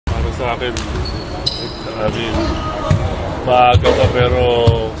Para sa akin, I mean, maaga pa pero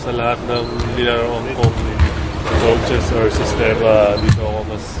sa lahat ng nilaroan kong coaches or sistema, dito ako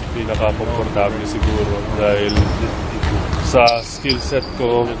mas pinaka-komportable siguro dahil sa skill set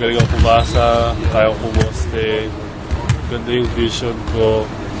ko, magaling ako pumasa, kaya ko pumoste, ganda yung vision ko,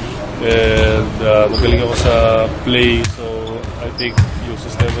 and magaling ako sa play, so I think yung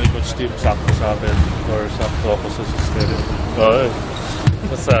sistema ng coach team sakto sa akin or sakto ako sa sistema. So,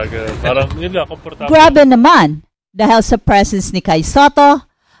 masaga. Parang yun lang, komportable. Grabe naman! Dahil sa presence ni Kai Sotto,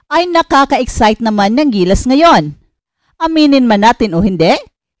 ay nakaka-excite naman ng Gilas ngayon. Aminin man natin o hindi,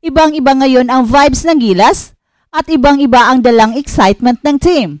 ibang-iba ngayon ang vibes ng Gilas at ibang-iba ang dalang excitement ng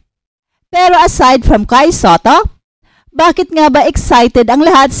team. Pero aside from Kai Sotto, bakit nga ba excited ang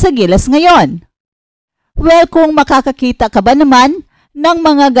lahat sa Gilas ngayon? Well, kung makakakita ka ba naman ng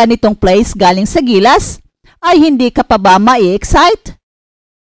mga ganitong plays galing sa Gilas, ay hindi ka pa ba mai-excite?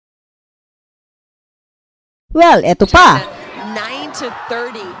 Well, eto pa.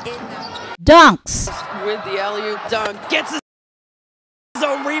 9-30 Dunks. with the alley-oop dunk. Gets his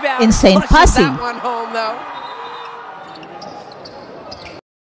own rebound. Insane Flushes passing. that one home, though.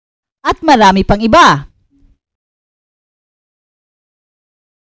 At marami pang iba.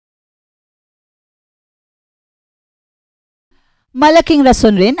 Malaking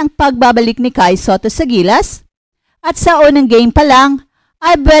rason rin ang pagbabalik ni Kai Sotto sa Gilas. At sa unang game pa lang,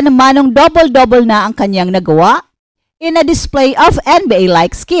 ay benamanong double-double na ang kanyang nagawa in a display of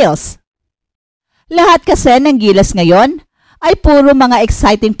NBA-like skills. Lahat kasi ng Gilas ngayon ay puro mga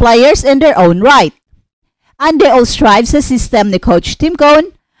exciting players in their own right. And they all strive sa system ni Coach Tim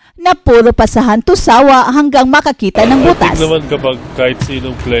Cone na puro pasahan to sawa hanggang makakita ng butas. I think naman kapag kahit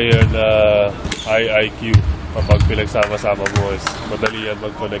sinong player na high IQ, kapag pinagsama-sama mo, is madali yan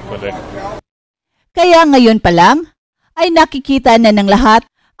mag-connect. Kaya ngayon pa lang, ay nakikita na ng lahat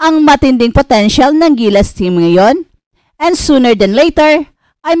ang matinding potential ng Gilas team ngayon, and sooner than later,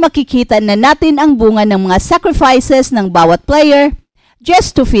 ay makikita na natin ang bunga ng mga sacrifices ng bawat player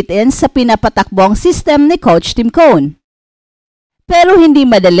just to fit in sa pinapatakbong system ni Coach Tim Cone. Pero hindi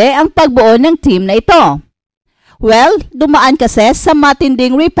madali ang pagbuo ng team na ito. Well, dumaan kasi sa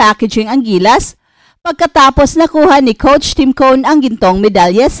matinding repackaging ang Gilas pagkatapos nakuha ni Coach Tim Cone ang gintong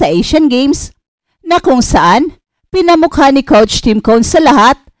medalya sa Asian Games, na kung saan pinamukha ni Coach Tim Cone sa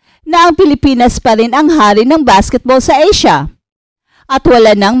lahat na ang Pilipinas pa rin ang hari ng basketball sa Asia. At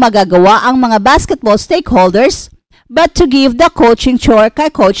wala nang magagawa ang mga basketball stakeholders but to give the coaching chore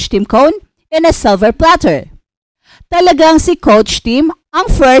kay Coach Tim Cone in a silver platter. Talagang si Coach Tim ang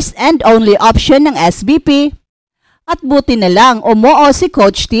first and only option ng SBP. At buti na lang umuo si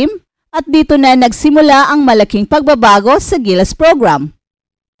Coach Tim at dito na nagsimula ang malaking pagbabago sa Gilas program.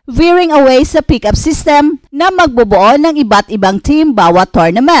 Veering away sa pick-up system na magbubuo ng iba't ibang team bawat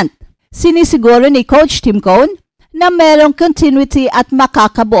tournament. Sinisiguro ni Coach Tim Cone na merong continuity at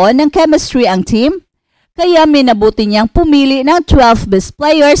makakabuo ng chemistry ang team, kaya minabuti niyang pumili ng 12 best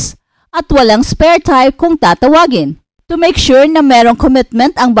players at walang spare time kung tatawagin, to make sure na merong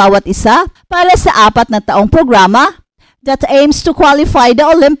commitment ang bawat isa para sa 4 na taong programa that aims to qualify the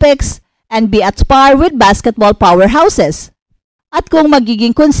Olympics and be at par with basketball powerhouses. At kung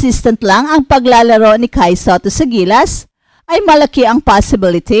magiging consistent lang ang paglalaro ni Kai Sotto sa Gilas, ay malaki ang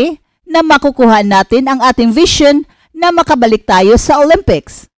possibility na makukuha natin ang ating vision na makabalik tayo sa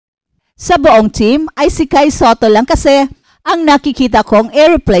Olympics. Sa buong team ay si Kai Sotto lang kasi ang nakikita kong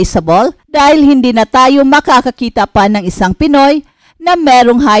irreplaceable dahil hindi na tayo makakakita pa ng isang Pinoy na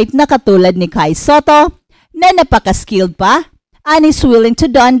merong height na katulad ni Kai Sotto na napaka-skilled pa and is willing to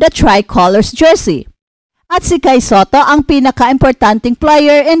don the tricolors jersey. At si Kai Sotto ang pinaka-importanting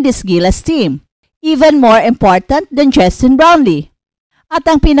player in this Gilas team, even more important than Justin Brownlee. At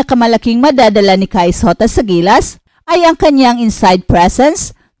ang pinakamalaking madadala ni Kai Sotto sa Gilas ay ang kanyang inside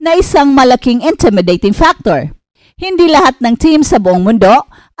presence na isang malaking intimidating factor. Hindi lahat ng team sa buong mundo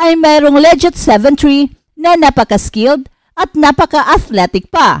ay mayroong legit 7'3" na napaka-skilled at napaka-athletic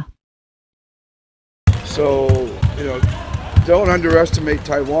pa. So, don't underestimate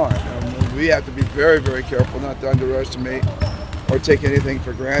Taiwan. We have to be very, very careful not to underestimate or take anything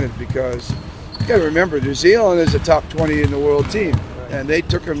for granted, because you got to remember, New Zealand is a top 20 in the world team, and they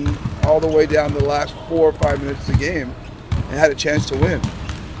took them all the way down the last 4 or 5 minutes of the game and had a chance to win.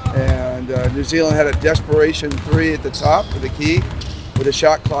 And New Zealand had a desperation 3 at the top for the key with a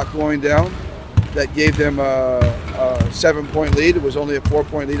shot clock going down that gave them a 7-point lead. It was only a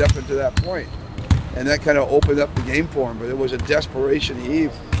 4-point lead up until that point, and that kind of opened up the game for them. But it was a desperation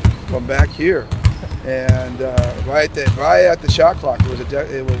heave from back here, and right at the shot clock,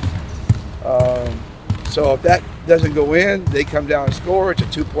 so if that doesn't go in, they come down and score. It's a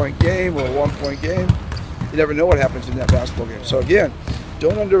 2-point game or a 1-point game. You never know what happens in that basketball game. So again,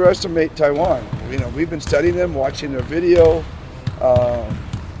 don't underestimate Taiwan. We've been studying them, watching their video.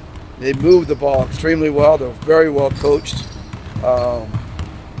 They move the ball extremely well. They're very well coached.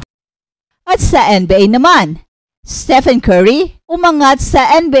 At sa NBA naman, Stephen Curry umangat sa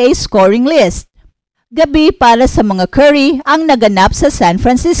NBA scoring list. Gabi para sa mga Curry ang naganap sa San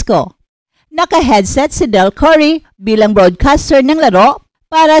Francisco. Naka-headset si Del Curry bilang broadcaster ng laro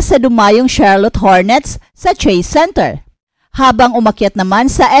para sa dumayong Charlotte Hornets sa Chase Center. Habang umakyat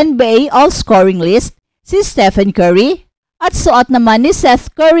naman sa NBA all-scoring list si Stephen Curry at suot naman ni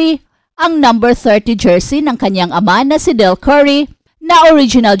Seth Curry ang number 30 jersey ng kanyang ama na si Del Curry na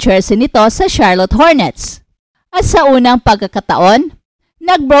original jersey nito sa Charlotte Hornets. At sa unang pagkakataon,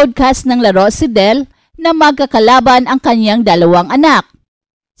 nag-broadcast ng laro si Del na magkakalaban ang kanyang dalawang anak,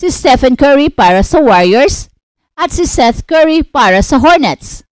 si Stephen Curry para sa Warriors at si Seth Curry para sa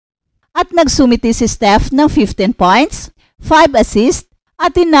Hornets. At nagsumiti si Steph ng 15 points, 5 assists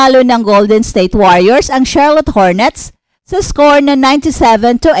at tinalo ng Golden State Warriors ang Charlotte Hornets sa score na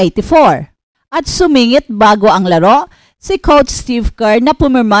 97-84. At sumingit bago ang laro si Coach Steve Kerr na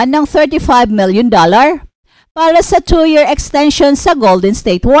pumirma ng $35 million para sa 2-year extension sa Golden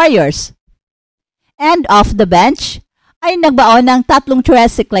State Warriors. And off the bench ay nagbaon ng 3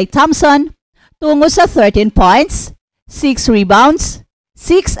 threes si Klay Thompson tungo sa 13 points, 6 rebounds,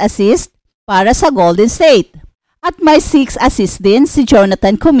 6 assists para sa Golden State. At may 6 assists din si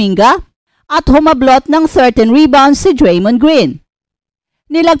Jonathan Kuminga at humablot ng 13 rebounds si Draymond Green.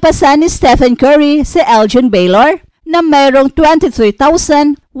 Nilagpasan ni Stephen Curry si Elgin Baylor na mayroong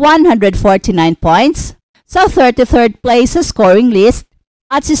 23,149 points sa 33rd place sa scoring list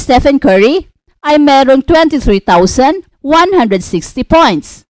at si Stephen Curry ay mayroong 23,160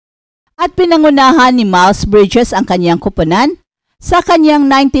 points. At pinangunahan ni Miles Bridges ang kanyang kupunan sa kanyang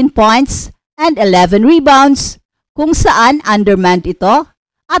 19 points and 11 rebounds kung saan undermanned ito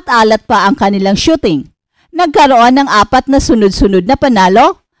at alat pa ang kanilang shooting. Nagkaroon ng 4 na sunod-sunod na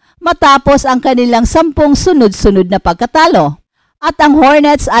panalo matapos ang kanilang 10 sunod-sunod na pagkatalo. At ang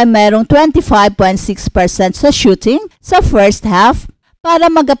Hornets ay mayroong 25.6% sa shooting sa first half para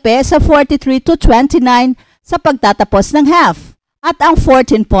magape sa 43-29 sa pagtatapos ng half. At ang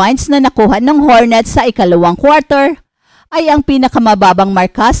 14 points na nakuha ng Hornets sa ikalawang quarter ay ang pinakamababang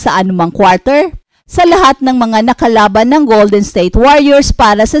marka sa anumang quarter sa lahat ng mga nakalaban ng Golden State Warriors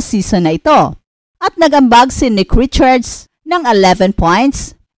para sa season na ito. At nagambag si Nick Richards ng 11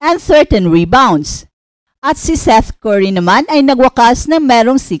 points and 13 rebounds. At si Seth Curry naman ay nagwakas na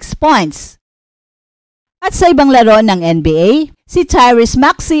merong 6 points. At sa ibang laro ng NBA, si Tyrese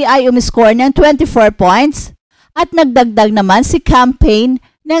Maxey ay umiscore ng 24 points at nagdagdag naman si Cam Payne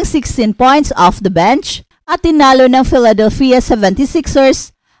ng 16 points off the bench at tinalo ng Philadelphia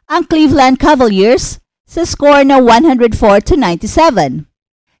 76ers ang Cleveland Cavaliers sa score na 104-97.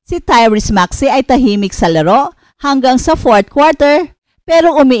 Si Tyrese Maxey ay tahimik sa laro hanggang sa 4th quarter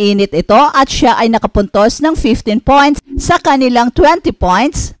pero umiinit ito at siya ay nakapuntos ng 15 points sa kanilang 20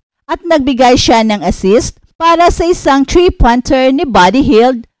 points at nagbigay siya ng assist para sa isang 3-pointer ni Buddy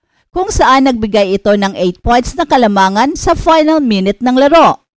Hield kung saan nagbigay ito ng 8 points na kalamangan sa final minute ng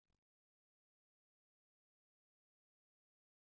laro.